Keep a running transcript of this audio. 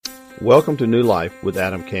Welcome to New Life with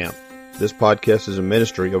Adam Camp. This podcast is a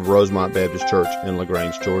ministry of Rosemont Baptist Church in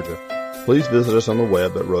LaGrange, Georgia. Please visit us on the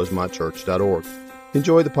web at rosemontchurch.org.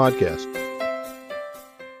 Enjoy the podcast.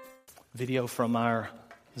 Video from our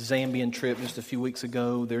Zambian trip just a few weeks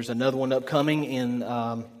ago. There's another one upcoming in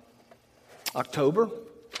October.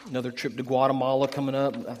 Another trip to Guatemala coming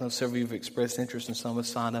up. I know several of you have expressed interest and some have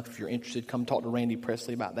signed up. If you're interested, come talk to Randy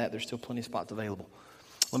Presley about that. There's still plenty of spots available.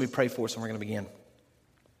 Let me pray for us and we're going to begin.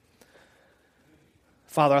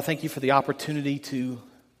 Father, I thank you for the opportunity to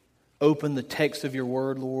open the text of your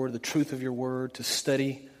word, Lord, the truth of your word, to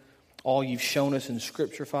study all you've shown us in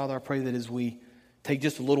Scripture, Father. I pray that as we take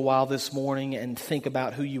just a little while this morning and think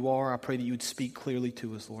about who you are, I pray that you would speak clearly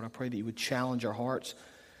to us, Lord. I pray that you would challenge our hearts,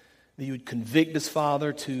 that you would convict us,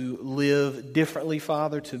 Father, to live differently,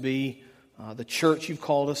 Father, to be the church you've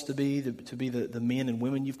called us to be the men and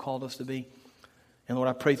women you've called us to be. And Lord,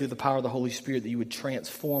 I pray through the power of the Holy Spirit that you would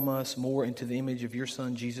transform us more into the image of your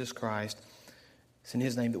Son, Jesus Christ. It's in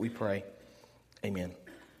his name that we pray. Amen.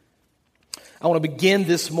 I want to begin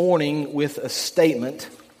this morning with a statement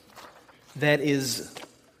that is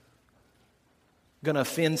going to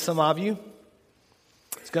offend some of you.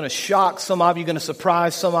 It's going to shock some of you, going to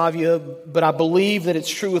surprise some of you, but I believe that it's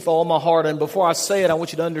true with all my heart. And before I say it, I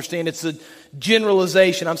want you to understand it's a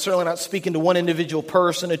generalization. I'm certainly not speaking to one individual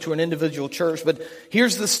person or to an individual church, but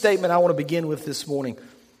here's the statement I want to begin with this morning.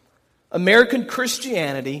 American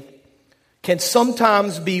Christianity can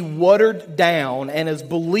sometimes be watered down, and as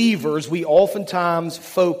believers, we oftentimes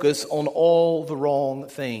focus on all the wrong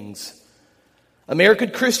things.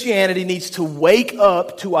 American Christianity needs to wake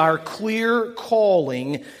up to our clear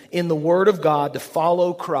calling in the Word of God to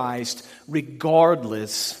follow Christ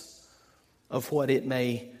regardless of what it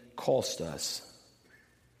may cost us.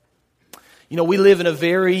 You know, we live in a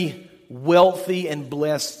very wealthy and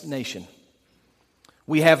blessed nation.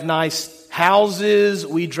 We have nice houses,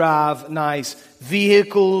 we drive nice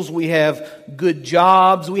vehicles, we have good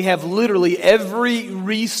jobs, we have literally every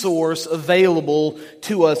resource available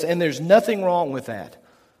to us, and there's nothing wrong with that.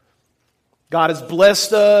 God has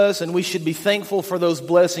blessed us, and we should be thankful for those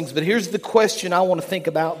blessings. But here's the question I want to think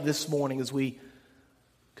about this morning as we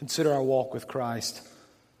consider our walk with Christ.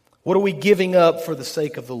 What are we giving up for the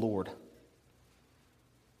sake of the Lord?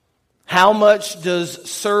 How much does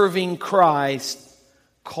serving Christ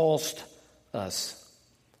cost us?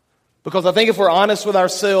 Because I think if we're honest with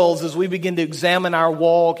ourselves as we begin to examine our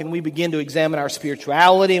walk and we begin to examine our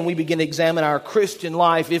spirituality and we begin to examine our Christian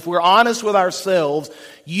life, if we're honest with ourselves,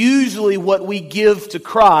 usually what we give to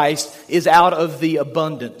Christ is out of the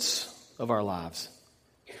abundance of our lives.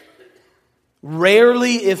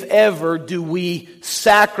 Rarely, if ever, do we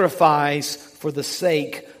sacrifice for the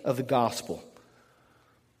sake of the gospel.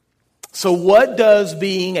 So what does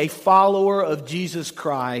being a follower of Jesus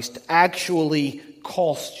Christ actually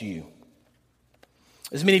cost you?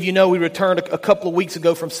 As many of you know, we returned a couple of weeks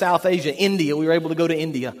ago from South Asia, India. We were able to go to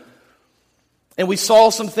India. And we saw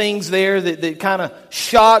some things there that kind of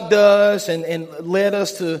shocked us and led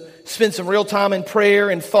us to spend some real time in prayer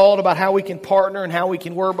and thought about how we can partner and how we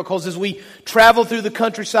can work. Because as we traveled through the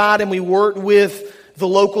countryside and we worked with the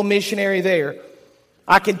local missionary there,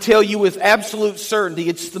 I can tell you with absolute certainty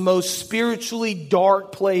it's the most spiritually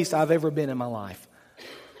dark place I've ever been in my life.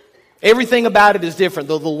 Everything about it is different.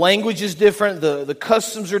 The language is different. The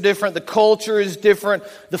customs are different. The culture is different.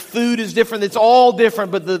 The food is different. It's all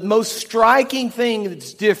different. But the most striking thing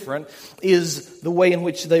that's different is the way in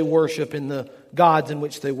which they worship and the gods in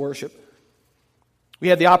which they worship. We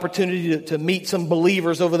had the opportunity to meet some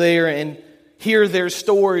believers over there and hear their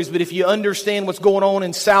stories. But if you understand what's going on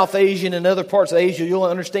in South Asia and in other parts of Asia, you'll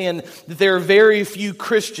understand that there are very few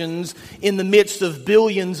Christians in the midst of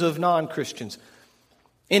billions of non-Christians.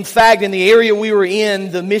 In fact, in the area we were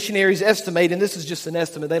in, the missionaries estimate, and this is just an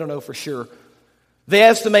estimate, they don't know for sure, they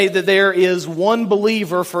estimate that there is one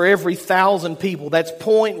believer for every 1,000 people. That's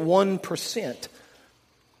 0.1%. In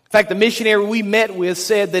fact, the missionary we met with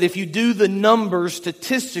said that if you do the numbers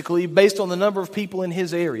statistically based on the number of people in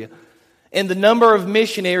his area and the number of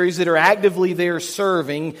missionaries that are actively there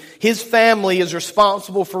serving, his family is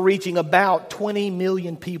responsible for reaching about 20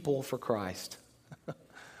 million people for Christ.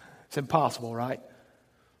 It's impossible, right?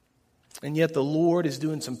 And yet the Lord is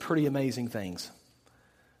doing some pretty amazing things.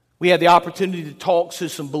 We had the opportunity to talk to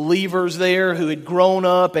some believers there who had grown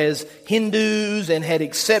up as Hindus and had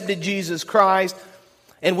accepted Jesus Christ.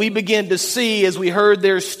 And we began to see, as we heard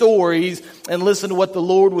their stories and listened to what the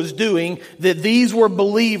Lord was doing, that these were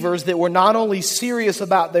believers that were not only serious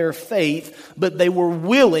about their faith, but they were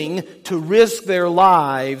willing to risk their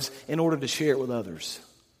lives in order to share it with others.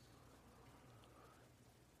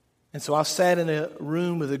 And so I sat in a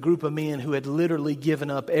room with a group of men who had literally given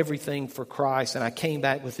up everything for Christ. And I came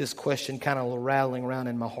back with this question kind of rattling around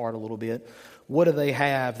in my heart a little bit. What do they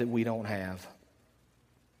have that we don't have?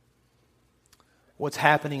 What's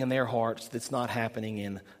happening in their hearts that's not happening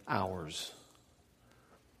in ours?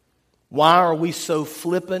 Why are we so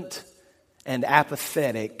flippant and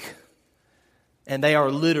apathetic, and they are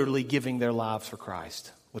literally giving their lives for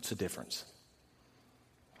Christ? What's the difference?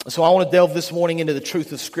 So I want to delve this morning into the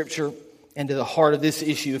truth of Scripture and to the heart of this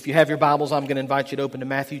issue. If you have your Bibles, I'm going to invite you to open to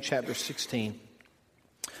Matthew chapter 16.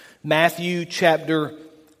 Matthew chapter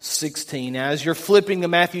 16. Now, as you're flipping to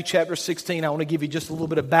Matthew chapter 16, I want to give you just a little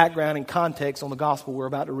bit of background and context on the gospel we're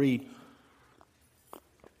about to read.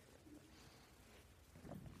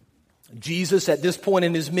 Jesus, at this point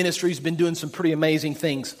in his ministry, has been doing some pretty amazing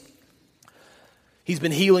things. He's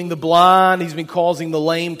been healing the blind. He's been causing the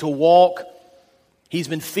lame to walk. He's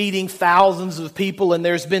been feeding thousands of people, and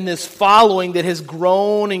there's been this following that has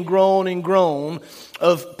grown and grown and grown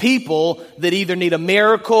of people that either need a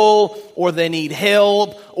miracle or they need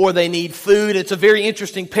help or they need food. It's a very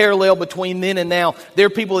interesting parallel between then and now. There are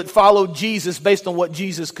people that followed Jesus based on what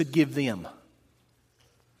Jesus could give them.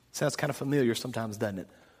 Sounds kind of familiar sometimes, doesn't it?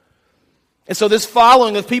 And so this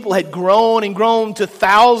following of people had grown and grown to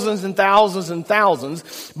thousands and thousands and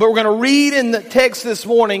thousands. But we're going to read in the text this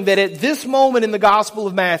morning that at this moment in the Gospel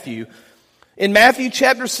of Matthew, in Matthew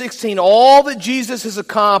chapter 16, all that Jesus has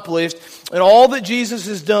accomplished and all that Jesus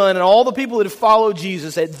has done and all the people that have followed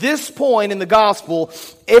Jesus, at this point in the Gospel,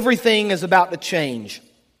 everything is about to change.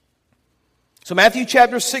 So Matthew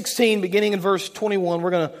chapter 16, beginning in verse 21, we're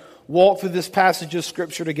going to walk through this passage of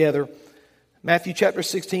Scripture together. Matthew chapter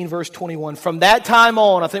 16, verse 21. From that time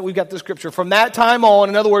on, I think we've got the scripture. From that time on,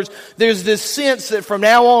 in other words, there's this sense that from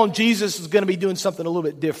now on, Jesus is going to be doing something a little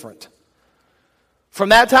bit different. From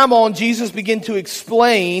that time on, Jesus began to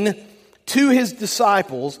explain to his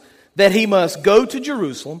disciples that he must go to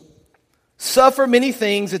Jerusalem, suffer many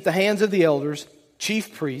things at the hands of the elders,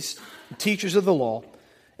 chief priests, and teachers of the law,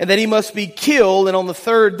 and that he must be killed and on the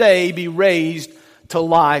third day be raised to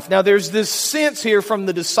life. Now there's this sense here from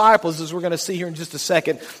the disciples, as we're going to see here in just a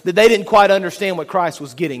second, that they didn't quite understand what Christ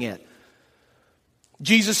was getting at.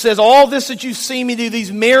 Jesus says, all this that you see me do, these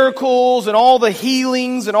miracles and all the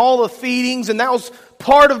healings and all the feedings, and that was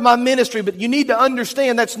part of my ministry, but you need to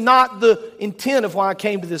understand that's not the intent of why I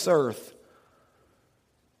came to this earth.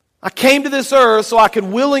 I came to this earth so I could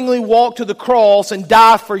willingly walk to the cross and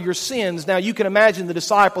die for your sins. Now you can imagine the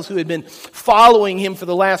disciples who had been following him for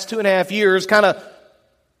the last 2.5 years kind of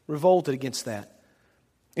revolted against that.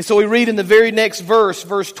 And so we read in the very next verse,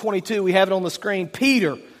 verse 22, we have it on the screen,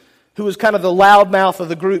 Peter, who was kind of the loudmouth of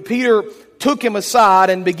the group, Peter took him aside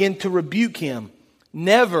and began to rebuke him.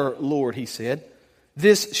 Never, Lord, he said,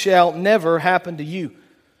 this shall never happen to you.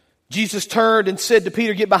 Jesus turned and said to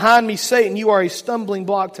Peter, get behind me, Satan, you are a stumbling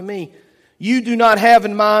block to me. You do not have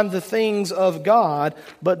in mind the things of God,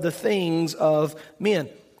 but the things of men.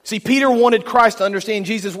 See, Peter wanted Christ to understand,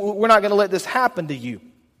 Jesus, we're not going to let this happen to you.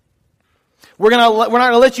 We're not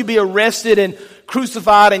going to let you be arrested and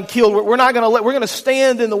crucified and killed. We're going to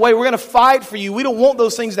stand in the way. We're going to fight for you. We don't want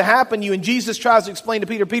those things to happen to you. And Jesus tries to explain to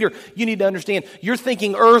Peter, Peter, you need to understand, you're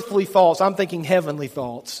thinking earthly thoughts. I'm thinking heavenly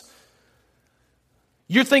thoughts.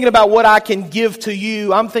 You're thinking about what I can give to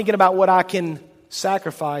you. I'm thinking about what I can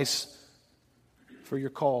sacrifice for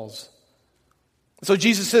your cause. So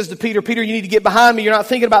Jesus says to Peter, Peter, you need to get behind me. You're not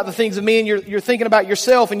thinking about the things of men. You're thinking about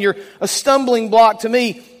yourself, and you're a stumbling block to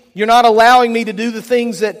me. You're not allowing me to do the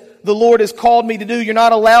things that the Lord has called me to do. You're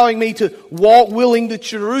not allowing me to walk willing to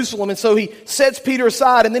Jerusalem. And so he sets Peter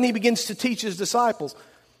aside, and then he begins to teach his disciples.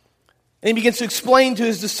 And he begins to explain to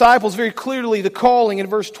his disciples very clearly the calling in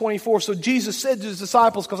verse 24. So Jesus said to his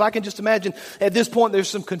disciples, because I can just imagine at this point there's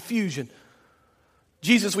some confusion.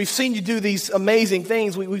 Jesus, we've seen you do these amazing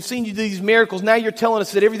things. We've seen you do these miracles. Now you're telling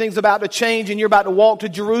us that everything's about to change and you're about to walk to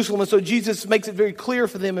Jerusalem. And so Jesus makes it very clear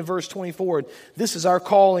for them in verse 24. And this is our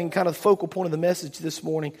calling, kind of the focal point of the message this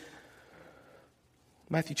morning.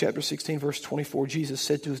 Matthew chapter 16, verse 24, Jesus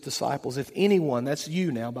said to his disciples, if anyone, that's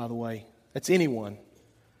you now, by the way, that's anyone,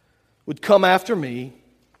 would come after me,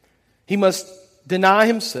 he must deny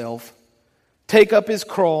himself, take up his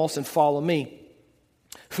cross, and follow me.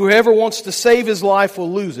 Whoever wants to save his life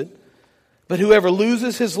will lose it, but whoever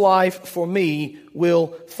loses his life for me will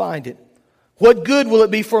find it. What good will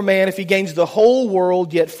it be for a man if he gains the whole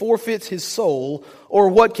world yet forfeits his soul? Or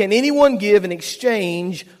what can anyone give in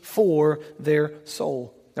exchange for their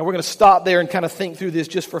soul? Now we're going to stop there and kind of think through this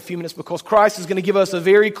just for a few minutes, because Christ is going to give us a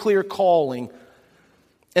very clear calling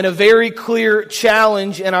and a very clear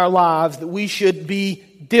challenge in our lives that we should be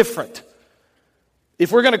different.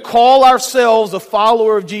 If we're going to call ourselves a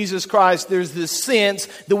follower of Jesus Christ, there's this sense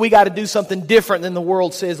that we got to do something different than the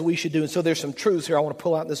world says we should do. And so there's some truths here I want to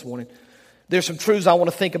pull out this morning. There's some truths I want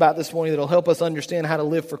to think about this morning that will help us understand how to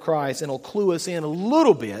live for Christ and will clue us in a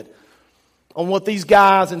little bit on what these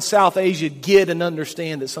guys in South Asia get and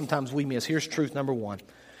understand that sometimes we miss. Here's truth number one.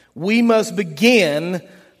 We must begin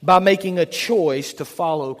by making a choice to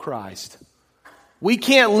follow Christ. We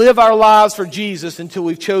can't live our lives for Jesus until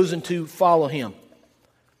we've chosen to follow Him.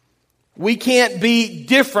 We can't be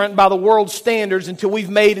different by the world's standards until we've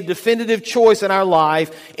made a definitive choice in our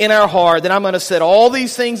life, in our heart, that I'm going to set all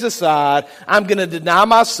these things aside. I'm going to deny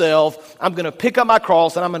myself. I'm going to pick up my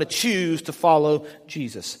cross, and I'm going to choose to follow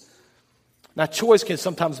Jesus. Now, choice can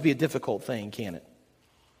sometimes be a difficult thing, can't it?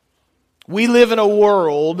 We live in a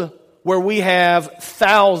world where we have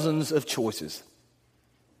thousands of choices.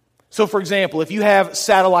 So, for example, if you have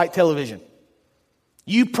satellite television,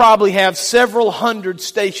 you probably have several hundred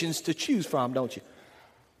stations to choose from, don't you?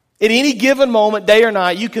 At any given moment, day or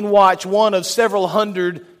night, you can watch one of several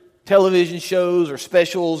hundred television shows or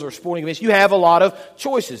specials or sporting events. You have a lot of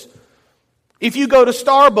choices. If you go to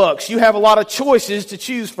Starbucks, you have a lot of choices to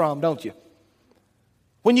choose from, don't you?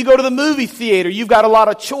 When you go to the movie theater, you've got a lot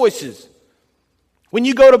of choices. When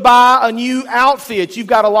you go to buy a new outfit, you've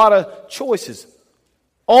got a lot of choices.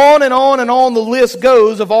 On and on and on the list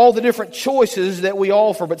goes of all the different choices that we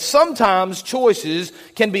offer. But sometimes choices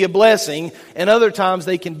can be a blessing, and other times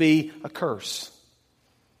they can be a curse.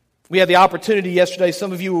 We had the opportunity yesterday,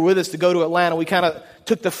 some of you were with us, to go to Atlanta. We kind of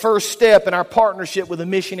took the first step in our partnership with a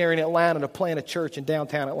missionary in Atlanta to plant a church in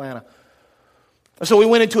downtown Atlanta. So we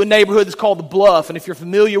went into a neighborhood that's called The Bluff, and if you're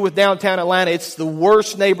familiar with downtown Atlanta, it's the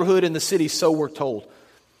worst neighborhood in the city, so we're told.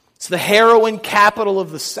 It's the heroin capital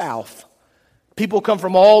of the South. People come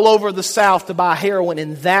from all over the South to buy heroin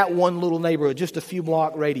in that one little neighborhood, just a few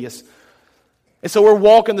block radius. And so we're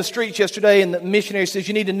walking the streets yesterday, and the missionary says,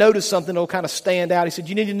 you need to notice something that will kind of stand out. He said,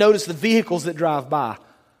 you need to notice the vehicles that drive by,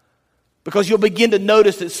 because you'll begin to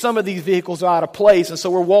notice that some of these vehicles are out of place. And so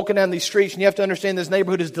we're walking down these streets, and you have to understand this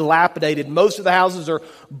neighborhood is dilapidated. Most of the houses are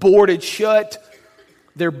boarded shut.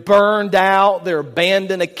 They're burned out. They're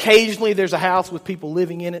abandoned. Occasionally there's a house with people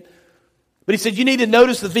living in it. But he said, you need to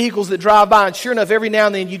notice the vehicles that drive by. And sure enough, every now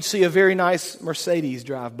and then you'd see a very nice Mercedes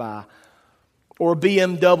drive by, or a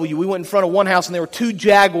BMW. We went in front of one house and there were two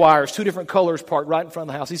Jaguars, two different colors, parked right in front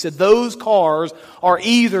of the house. He said, those cars are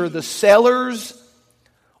either the sellers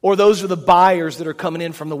or those are the buyers that are coming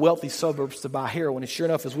in from the wealthy suburbs to buy heroin. And sure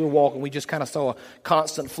enough, as we were walking, we just kind of saw a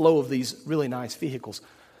constant flow of these really nice vehicles.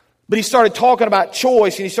 But he started talking about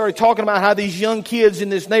choice, and he started talking about how these young kids in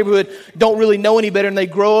this neighborhood don't really know any better, and they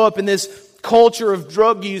grow up in this culture of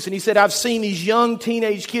drug use. And he said, I've seen these young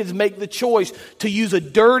teenage kids make the choice to use a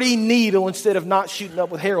dirty needle instead of not shooting up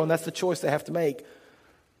with heroin. That's the choice they have to make.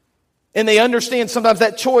 And they understand sometimes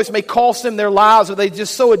that choice may cost them their lives, or they're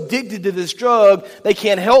just so addicted to this drug they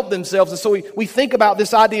can't help themselves. And so we think about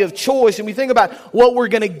this idea of choice, and we think about what we're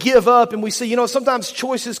going to give up, and we say, sometimes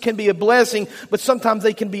choices can be a blessing, but sometimes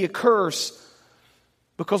they can be a curse.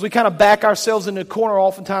 Because we kind of back ourselves in a corner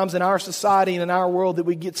oftentimes in our society and in our world that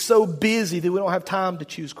we get so busy that we don't have time to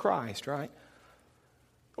choose Christ, right?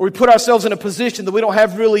 Or we put ourselves in a position that we don't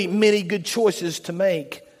have really many good choices to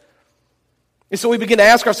make. And so we begin to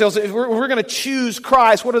ask ourselves, if we're going to choose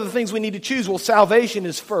Christ, what are the things we need to choose? Well, salvation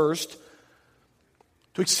is first.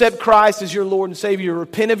 To accept Christ as your Lord and Savior,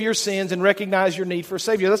 repent of your sins and recognize your need for a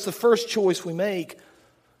Savior. That's the first choice we make.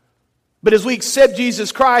 But as we accept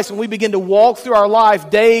Jesus Christ and we begin to walk through our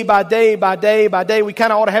life day by day by day by day, we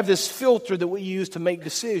kind of ought to have this filter that we use to make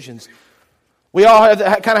decisions. We all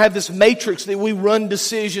kind of have this matrix that we run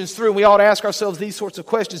decisions through. And we ought to ask ourselves these sorts of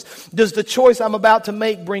questions. Does the choice I'm about to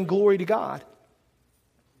make bring glory to God?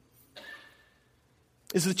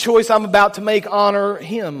 Is the choice I'm about to make honor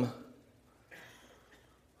Him?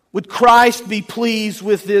 Would Christ be pleased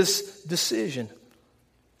with this decision?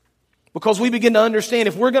 Because we begin to understand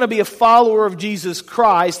if we're going to be a follower of Jesus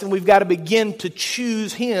Christ, then we've got to begin to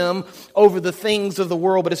choose Him over the things of the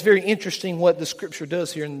world. But it's very interesting what the Scripture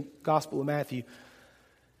does here in the Gospel of Matthew.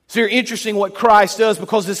 It's very interesting what Christ does,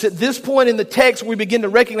 because it's at this point in the text we begin to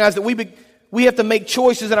recognize that we have to make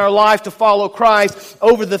choices in our life to follow Christ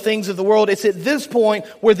over the things of the world. It's at this point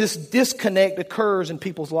where this disconnect occurs in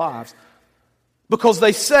people's lives. Because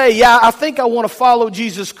they say, yeah, I think I want to follow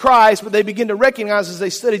Jesus Christ, but they begin to recognize as they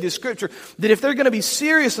study the Scripture that if they're going to be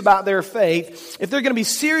serious about their faith, if they're going to be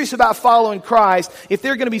serious about following Christ, if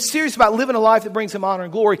they're going to be serious about living a life that brings Him honor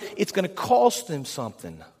and glory, it's going to cost them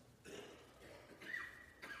something.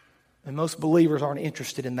 And most believers aren't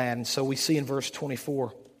interested in that. And so we see in verse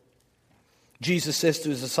 24, Jesus says to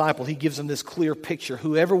his disciple, he gives them this clear picture.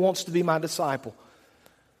 Whoever wants to be my disciple,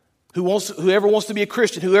 whoever wants to be a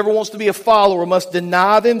Christian, whoever wants to be a follower must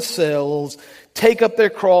deny themselves, take up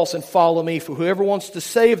their cross and follow me. For whoever wants to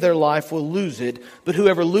save their life will lose it, but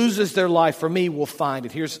whoever loses their life for me will find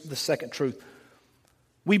it. Here's the second truth.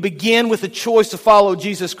 We begin with a choice to follow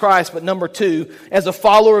Jesus Christ, but number two, as a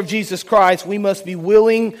follower of Jesus Christ, we must be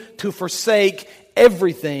willing to forsake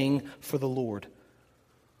everything for the Lord.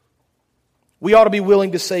 We ought to be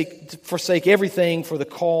willing to forsake everything for the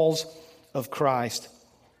cause of Christ.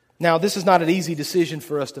 Now, this is not an easy decision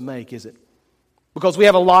for us to make, is it? Because we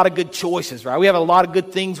have a lot of good choices, right? We have a lot of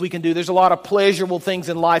good things we can do. There's a lot of pleasurable things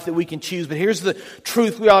in life that we can choose. But here's the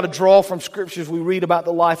truth we ought to draw from Scripture as we read about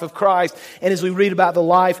the life of Christ and as we read about the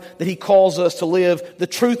life that He calls us to live. The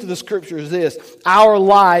truth of the Scripture is this: our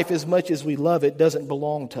life, as much as we love it, doesn't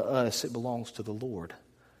belong to us. It belongs to the Lord.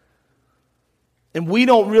 And we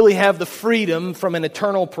don't really have the freedom from an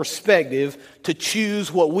eternal perspective to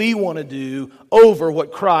choose what we want to do over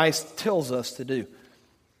what Christ tells us to do.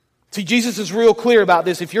 See, Jesus is real clear about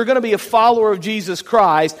this. If you're going to be a follower of Jesus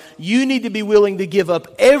Christ, you need to be willing to give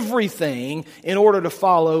up everything in order to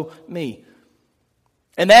follow me.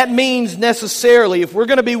 And that means necessarily, if we're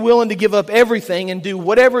going to be willing to give up everything and do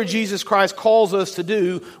whatever Jesus Christ calls us to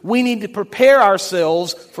do, we need to prepare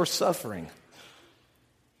ourselves for suffering.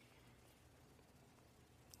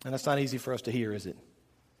 And that's not easy for us to hear, is it?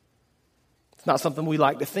 It's not something we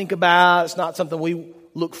like to think about. It's not something we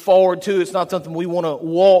look forward to. It's not something we want to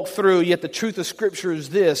walk through. Yet the truth of Scripture is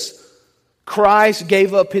this: Christ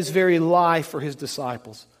gave up His very life for His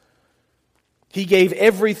disciples. He gave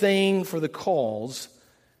everything for the cause.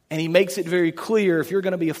 And He makes it very clear, if you're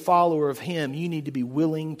going to be a follower of Him, you need to be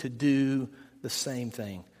willing to do the same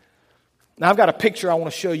thing. Now, I've got a picture I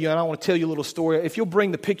want to show you, and I want to tell you a little story. If you'll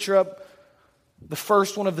bring the picture up, the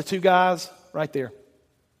first one of the two guys, right there.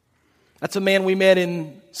 That's a man we met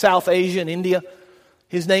in South Asia, in India.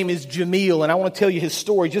 His name is Jamil, and I want to tell you his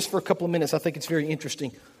story just for a couple of minutes. I think it's very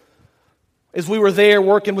interesting. As we were there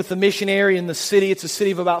working with the missionary in the city, it's a city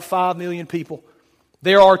of about 5 million people.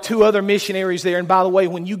 There are 2 other missionaries there. And by the way,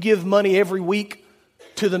 when you give money every week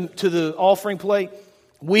to the offering plate,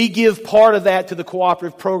 we give part of that to the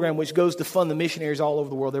cooperative program, which goes to fund the missionaries all over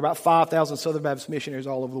the world. There are about 5,000 Southern Baptist missionaries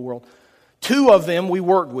all over the world. 2 of them we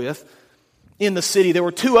worked with in the city. There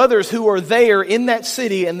were 2 others who are there in that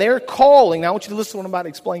city, and they're calling. Now, I want you to listen to what I'm about to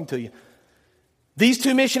explain to you. These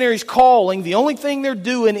 2 missionaries calling, the only thing they're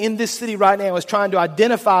doing in this city right now is trying to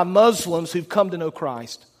identify Muslims who've come to know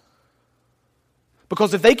Christ.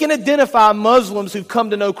 Because if they can identify Muslims who've come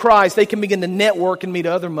to know Christ, they can begin to network and meet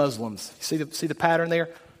other Muslims. See the pattern there?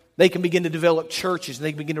 They can begin to develop churches, and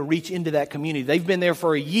they can begin to reach into that community. They've been there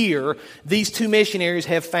for a year. These 2 missionaries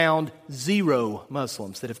have found 0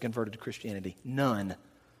 Muslims that have converted to Christianity. None.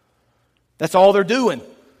 That's all they're doing.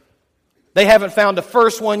 They haven't found the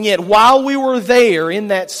first one yet. While we were there in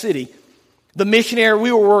that city, the missionary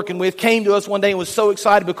we were working with came to us one day and was so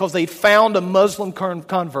excited because they'd found a Muslim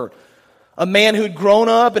convert. A man who'd grown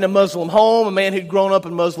up in a Muslim home, a man who'd grown up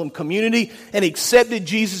in a Muslim community, and accepted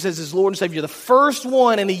Jesus as his Lord and Savior. The first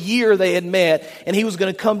one in a year they had met, and he was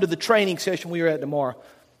going to come to the training session we were at tomorrow.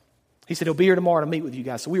 He said he'll be here tomorrow to meet with you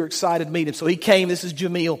guys. So we were excited to meet him. So he came. This is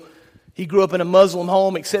Jamil. He grew up in a Muslim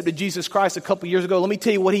home, accepted Jesus Christ a couple years ago. Let me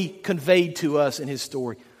tell you what he conveyed to us in his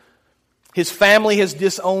story. His family has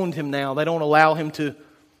disowned him now. They don't allow him to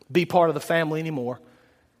be part of the family anymore.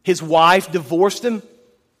 His wife divorced him.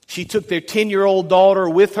 She took their 10-year-old daughter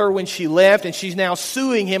with her when she left, and she's now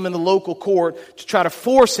suing him in the local court to try to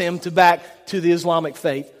force him back to the Islamic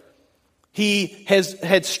faith. He has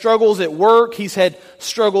had struggles at work. He's had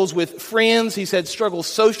struggles with friends. He's had struggles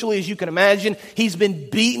socially, as you can imagine. He's been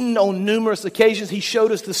beaten on numerous occasions. He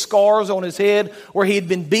showed us the scars on his head where he had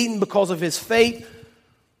been beaten because of his faith.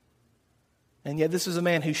 And yet this is a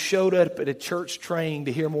man who showed up at a church training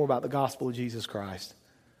to hear more about the gospel of Jesus Christ,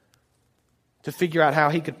 to figure out how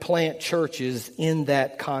he could plant churches in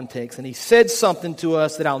that context. And he said something to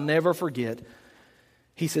us that I'll never forget.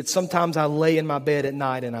 He said, sometimes I lay in my bed at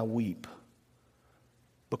night and I weep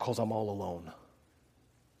because I'm all alone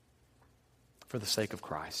for the sake of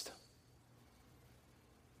Christ.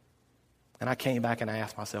 And I came back and I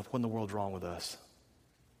asked myself, what in the world's wrong with us?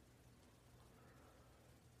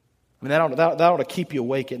 I mean, that ought to keep you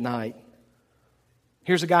awake at night.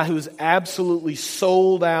 Here's a guy who is absolutely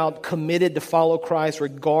sold out, committed to follow Christ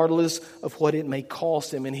regardless of what it may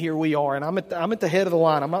cost him. And here we are. And I'm at the head of the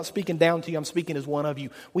line. I'm not speaking down to you. I'm speaking as one of you.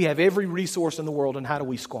 We have every resource in the world, and how do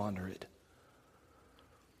we squander it?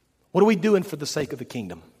 What are we doing for the sake of the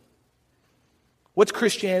kingdom? What's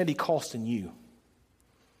Christianity costing you?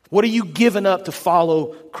 What are you giving up to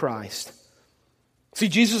follow Christ? See,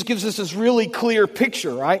 Jesus gives us this really clear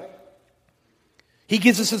picture, right? He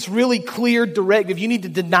gives us this really clear directive. You need to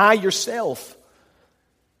deny yourself.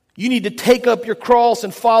 You need to take up your cross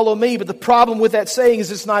and follow me. But the problem with that saying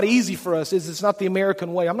is it's not easy for us. It's not the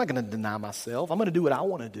American way. I'm not going to deny myself. I'm going to do what I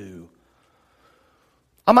want to do.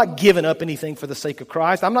 I'm not giving up anything for the sake of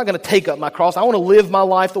Christ. I'm not going to take up my cross. I want to live my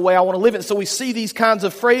life the way I want to live it. So we see these kinds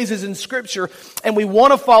of phrases in Scripture, and we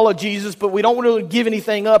want to follow Jesus, but we don't really give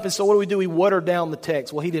anything up. And so what do? We water down the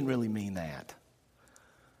text. Well, he didn't really mean that.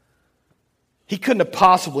 He couldn't have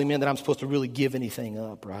possibly meant that I'm supposed to really give anything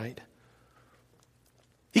up, right?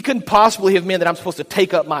 He couldn't possibly have meant that I'm supposed to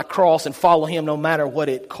take up my cross and follow him no matter what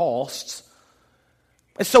it costs.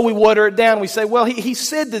 And so we water it down. We say, well, he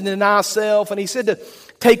said to deny self, and he said to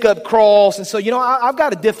take up cross. And so, I've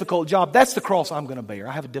got a difficult job. That's the cross I'm going to bear.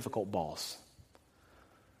 I have a difficult boss.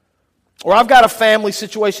 Or I've got a family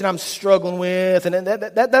situation I'm struggling with, and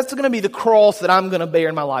that's going to be the cross that I'm going to bear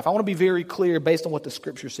in my life. I want to be very clear based on what the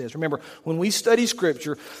Scripture says. Remember, when we study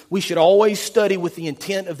Scripture, we should always study with the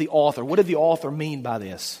intent of the author. What did the author mean by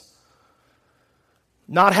this?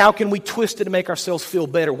 Not how can we twist it to make ourselves feel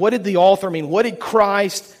better. What did the author mean? What did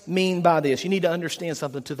Christ mean by this? You need to understand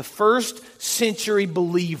something. To the first century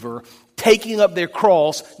believer, taking up their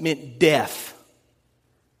cross meant death.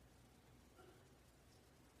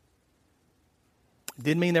 It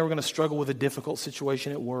didn't mean they were going to struggle with a difficult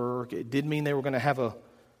situation at work. It didn't mean they were going to have a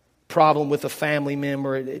problem with a family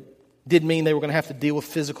member. It didn't mean they were going to have to deal with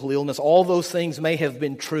physical illness. All those things may have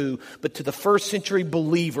been true. But to the first century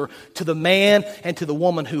believer, to the man and to the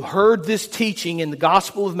woman who heard this teaching in the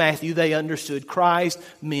Gospel of Matthew, they understood Christ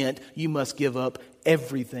meant you must give up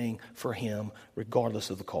everything for him, regardless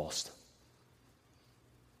of the cost.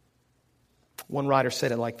 One writer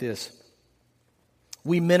said it like this: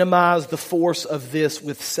 we minimize the force of this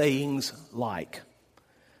with sayings like,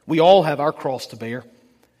 we all have our cross to bear.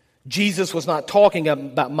 Jesus was not talking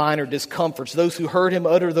about minor discomforts. Those who heard him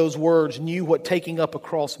utter those words knew what taking up a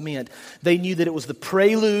cross meant. They knew that it was the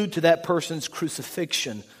prelude to that person's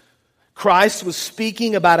crucifixion. Christ was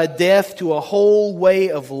speaking about a death to a whole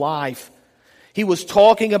way of life. He was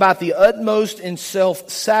talking about the utmost in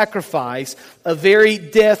self-sacrifice, a very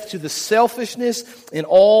death to the selfishness in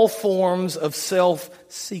all forms of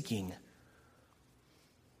self-seeking.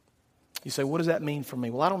 You say, what does that mean for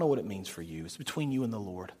me? Well, I don't know what it means for you. It's between you and the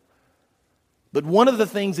Lord. But one of the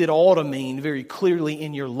things it ought to mean very clearly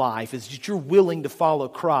in your life is that you're willing to follow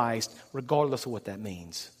Christ regardless of what that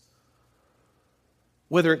means.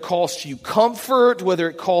 Whether it costs you comfort, whether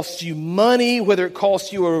it costs you money, whether it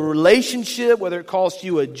costs you a relationship, whether it costs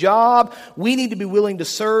you a job, we need to be willing to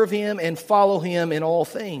serve him and follow him in all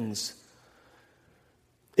things.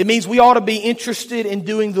 It means we ought to be interested in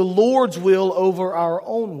doing the Lord's will over our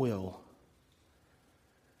own will.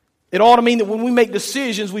 It ought to mean that when we make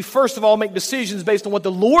decisions, we first of all make decisions based on what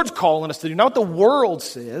the Lord's calling us to do, not what the world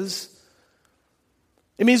says.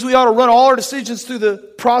 It means we ought to run all our decisions through the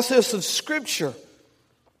process of Scripture.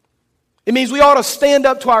 It means we ought to stand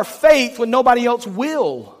up to our faith when nobody else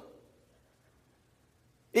will.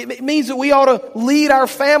 It means that we ought to lead our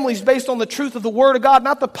families based on the truth of the Word of God,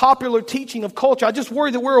 not the popular teaching of culture. I just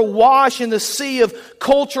worry that we're awash in the sea of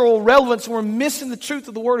cultural relevance and we're missing the truth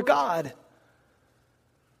of the Word of God.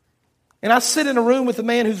 And I sit in a room with a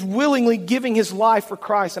man who's willingly giving his life for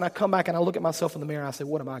Christ, and I come back and I look at myself in the mirror and I say,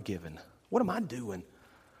 what am I giving? What am I doing?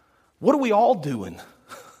 What are we all doing?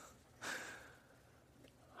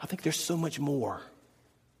 I think there's so much more.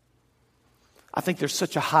 I think there's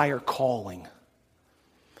such a higher calling.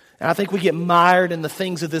 And I think we get mired in the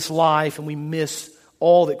things of this life and we miss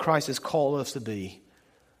all that Christ has called us to be.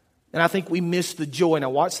 And I think we miss the joy. Now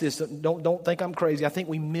watch this. Don't think I'm crazy. I think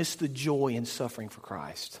we miss the joy in suffering for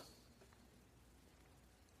Christ.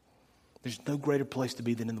 There's no greater place to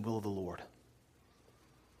be than in the will of the Lord.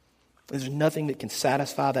 There's nothing that can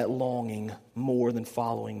satisfy that longing more than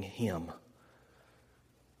following him.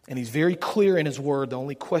 And he's very clear in his word. The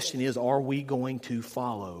only question is, are we going to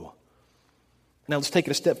follow? Now let's take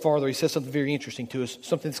it a step farther. He says something very interesting to us.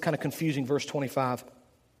 Something that's kind of confusing. Verse 25.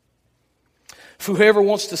 For whoever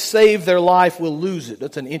wants to save their life will lose it.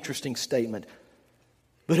 That's an interesting statement.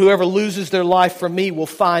 But whoever loses their life for me will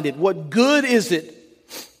find it. What good is it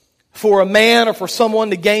for a man or for someone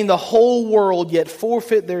to gain the whole world yet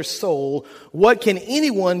forfeit their soul? What can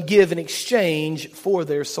anyone give in exchange for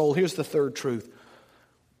their soul? Here's the third truth.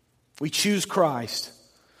 We choose Christ.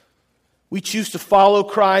 We choose to follow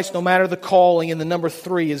Christ no matter the calling. And the number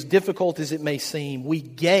three, as difficult as it may seem, we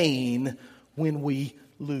gain when we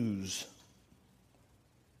lose.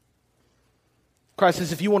 Christ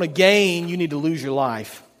says if you want to gain, you need to lose your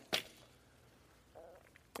life.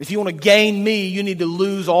 If you want to gain me, you need to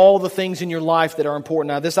lose all the things in your life that are important.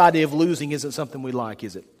 Now, this idea of losing isn't something we like,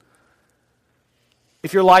 is it?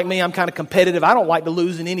 If you're like me, I'm kind of competitive. I don't like to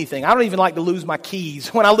lose in anything. I don't even like to lose my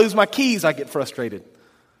keys. When I lose my keys, I get frustrated.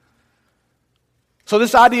 So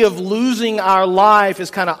this idea of losing our life is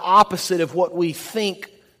kind of opposite of what we think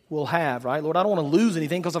we'll have, right? Lord, I don't want to lose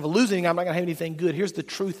anything, because if I lose anything, I'm not going to have anything good. Here's the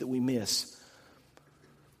truth that we miss.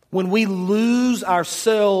 When we lose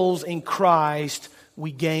ourselves in Christ,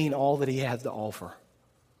 we gain all that He has to offer.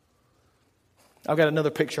 I've got another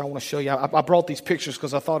picture I want to show you. I brought these pictures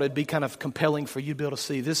because I thought it'd be kind of compelling for you to be able to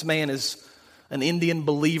see. This man is an Indian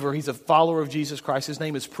believer. He's a follower of Jesus Christ. His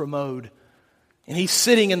name is Pramod. And he's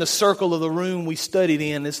sitting in the circle of the room we studied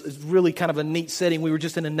in. This is really kind of a neat setting. We were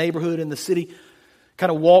just in a neighborhood in the city,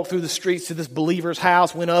 kind of walked through the streets to this believer's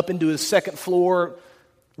house, went up into his second floor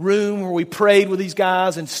room where we prayed with these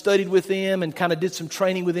guys and studied with them and kind of did some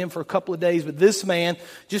training with them for a couple of days. But this man,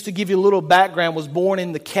 just to give you a little background, was born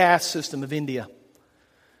in the caste system of India.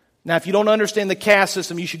 Now, if you don't understand the caste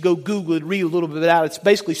system, you should go Google it, read a little bit out. It's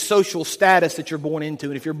basically social status that you're born into.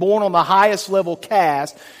 And if you're born on the highest level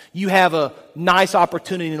caste, you have a nice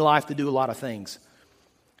opportunity in life to do a lot of things.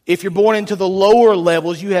 If you're born into the lower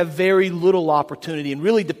levels, you have very little opportunity. And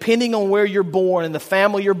really, depending on where you're born and the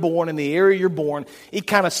family you're born and the area you're born, it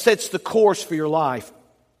kind of sets the course for your life.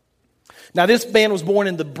 Now, this man was born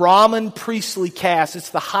in the Brahmin priestly caste. It's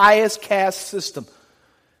the highest caste system.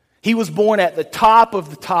 He was born at the top of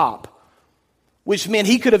the top, which meant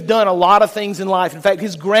he could have done a lot of things in life. In fact,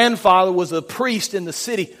 his grandfather was a priest in the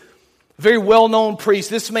city. Very well-known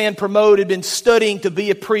priest. This man, Pramod, had been studying to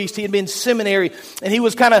be a priest. He had been in seminary, and he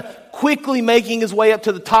was kind of quickly making his way up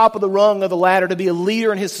to the top of the rung of the ladder to be a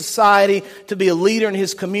leader in his society, to be a leader in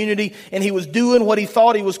his community, and he was doing what he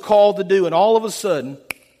thought he was called to do. And all of a sudden,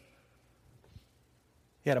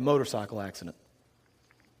 he had a motorcycle accident.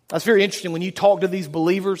 That's very interesting. When you talk to these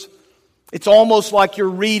believers, it's almost like you're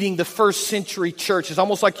reading the first century church. It's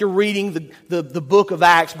almost like you're reading the book of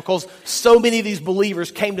Acts, because so many of these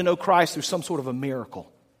believers came to know Christ through some sort of a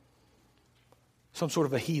miracle, some sort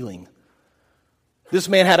of a healing. This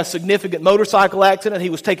man had a significant motorcycle accident. He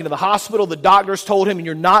was taken to the hospital. The doctors told him,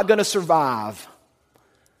 "You're not going to survive.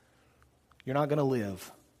 You're not going to live."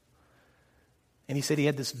 And he said he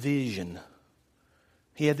had this vision.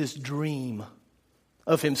 He had this dream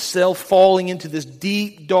of himself falling into this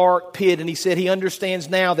deep, dark pit. And he said he understands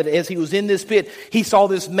now that as he was in this pit, he saw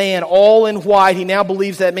this man all in white. He now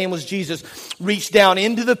believes that man was Jesus. Reached down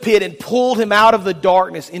into the pit and pulled him out of the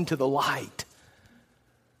darkness into the light.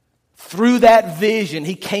 Through that vision,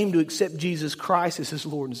 he came to accept Jesus Christ as his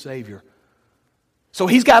Lord and Savior. So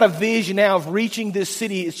he's got a vision now of reaching this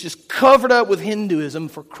city. It's just covered up with Hinduism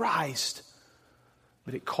for Christ.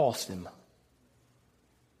 But it cost him.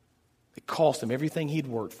 It cost him everything he'd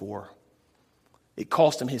worked for. It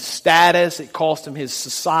cost him his status. It cost him his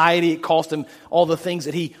society. It cost him all the things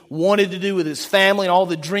that he wanted to do with his family and all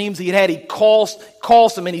the dreams he had. It cost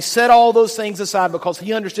him, and he set all those things aside because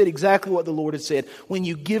he understood exactly what the Lord had said. When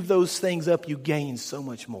you give those things up, you gain so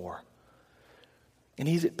much more. And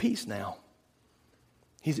he's at peace now.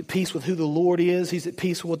 He's at peace with who the Lord is. He's at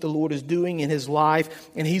peace with what the Lord is doing in his life.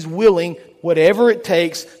 And he's willing, whatever it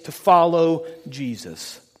takes, to follow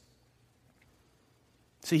Jesus.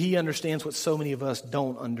 See, he understands what so many of us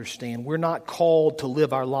don't understand. We're not called to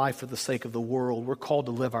live our life for the sake of the world. We're called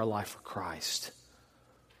to live our life for Christ.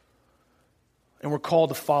 And we're called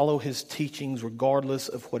to follow his teachings regardless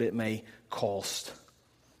of what it may cost.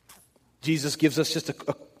 Jesus gives us just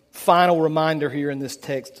a final reminder here in this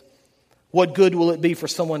text. What good will it be for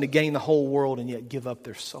someone to gain the whole world and yet give up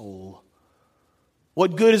their soul?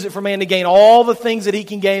 What good is it for man to gain all the things that he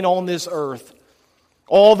can gain on this earth?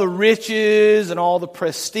 All the riches and all the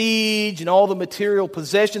prestige and all the material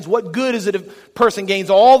possessions. What good is it if a person gains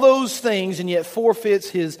all those things and yet forfeits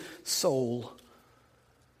his soul?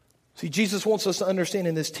 See, Jesus wants us to understand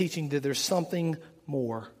in this teaching that there's something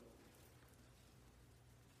more.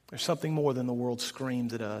 There's something more than the world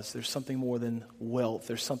screams at us. There's something more than wealth.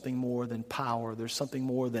 There's something more than power. There's something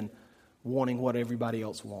more than wanting what everybody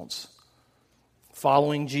else wants.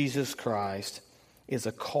 Following Jesus Christ is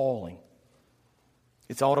a calling.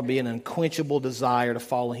 It ought to be an unquenchable desire to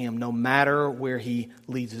follow him no matter where he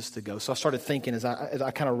leads us to go. So I started thinking as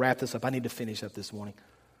I kind of wrap this up, I need to finish up this morning.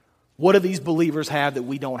 What do these believers have that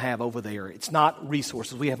we don't have over there? It's not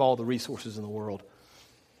resources. We have all the resources in the world.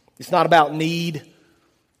 It's not about need.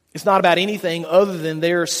 It's not about anything other than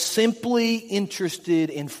they're simply interested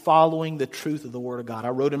in following the truth of the Word of God. I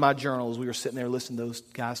wrote in my journal as we were sitting there listening to those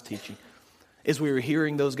guys teaching, as we were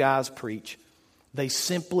hearing those guys preach, they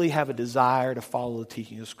simply have a desire to follow the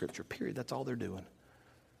teaching of Scripture, period. That's all they're doing.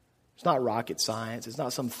 It's not rocket science. It's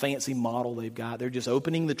not some fancy model they've got. They're just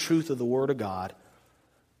opening the truth of the Word of God,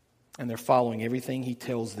 and they're following everything He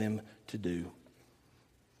tells them to do.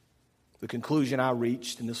 The conclusion I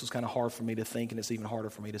reached, and this was kind of hard for me to think, and it's even harder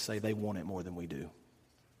for me to say, they want it more than we do.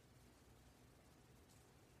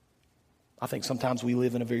 I think sometimes we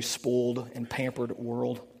live in a very spoiled and pampered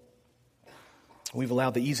world. We've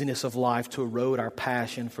allowed the easiness of life to erode our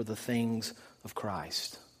passion for the things of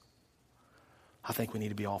Christ. I think we need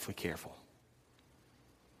to be awfully careful.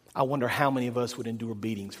 I wonder how many of us would endure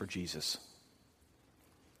beatings for Jesus.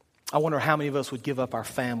 I wonder how many of us would give up our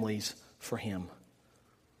families for Him.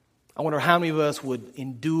 I wonder how many of us would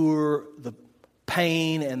endure the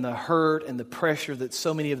pain and the hurt and the pressure that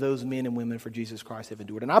so many of those men and women for Jesus Christ have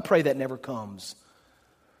endured. And I pray that never comes.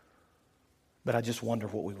 But I just wonder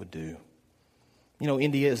what we would do. You know,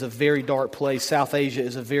 India is a very dark place. South Asia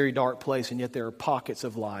is a very dark place, and yet there are pockets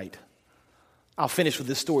of light. I'll finish with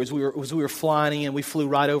this story. As we were flying in, we flew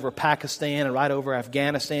right over Pakistan and right over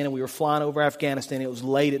Afghanistan, and we were flying over Afghanistan. It was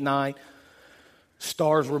late at night.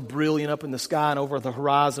 Stars were brilliant up in the sky, and over the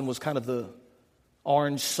horizon was kind of the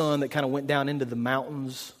orange sun that kind of went down into the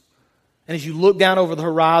mountains. And as you look down over the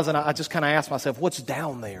horizon, I just kind of asked myself, what's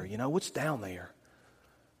down there? You know, what's down there?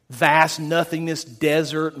 Vast nothingness,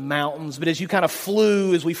 desert, mountains. But as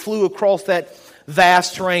we flew across that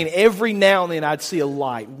vast terrain, every now and then I'd see a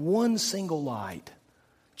light, one single light.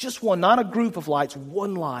 Just one, not a group of lights,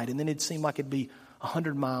 one light. And then it'd seem like it'd be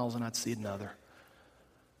 100 miles and I'd see another.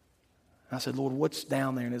 And I said, Lord, what's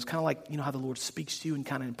down there? And it's kind of like, you know how the Lord speaks to you and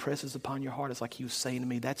kind of impresses upon your heart. It's like He was saying to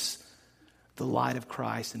me, that's the light of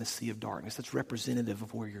Christ in a sea of darkness. That's representative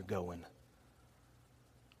of where you're going.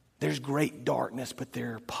 There's great darkness, but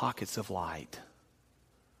there are pockets of light.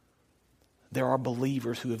 There are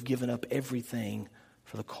believers who have given up everything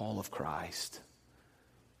for the call of Christ.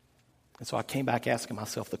 And so I came back asking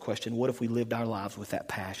myself the question, what if we lived our lives with that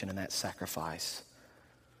passion and that sacrifice?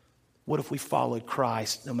 What if we followed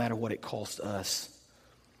Christ no matter what it cost us?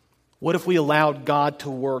 What if we allowed God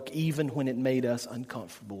to work even when it made us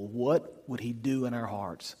uncomfortable? What would He do in our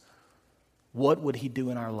hearts? What would He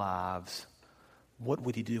do in our lives? What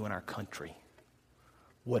would He do in our country?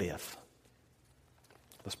 What if?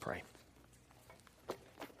 Let's pray.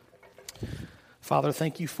 Father,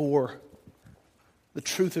 thank You for the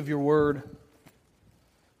truth of Your word.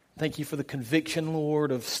 Thank You for the conviction,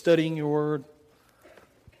 Lord, of studying Your word.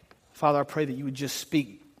 Father, I pray that You would just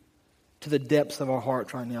speak to the depths of our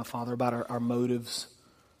hearts right now, Father, about our motives,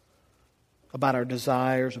 about our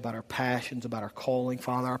desires, about our passions, about our calling.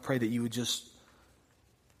 Father, I pray that You would just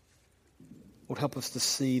help us to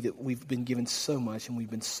see that we've been given so much and we've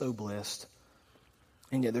been so blessed.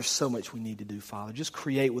 And yet there's so much we need to do, Father. Just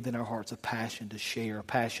create within our hearts a passion to share, a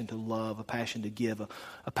passion to love, a passion to give,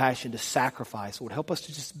 a passion to sacrifice. Lord, help us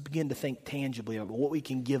to just begin to think tangibly about what we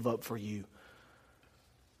can give up for You.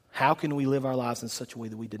 How can we live our lives in such a way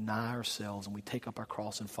that we deny ourselves and we take up our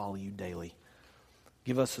cross and follow You daily?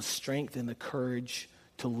 Give us the strength and the courage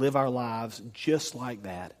to live our lives just like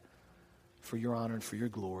that for Your honor and for Your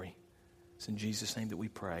glory. It's in Jesus' name that we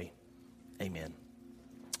pray. Amen.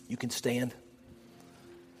 You can stand.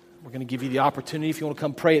 We're going to give you the opportunity if you want to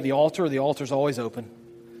come pray at the altar's always open.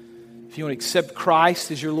 If you want to accept Christ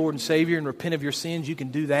as your Lord and Savior and repent of your sins, you can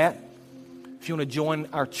do that. If you want to join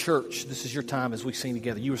our church, this is your time as we sing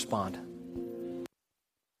together. You respond.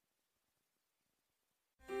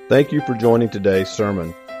 Thank you for joining today's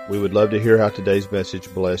sermon. We would love to hear how today's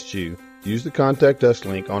message blessed you. Use the Contact Us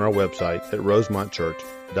link on our website at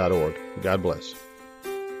rosemontchurch.org. God bless.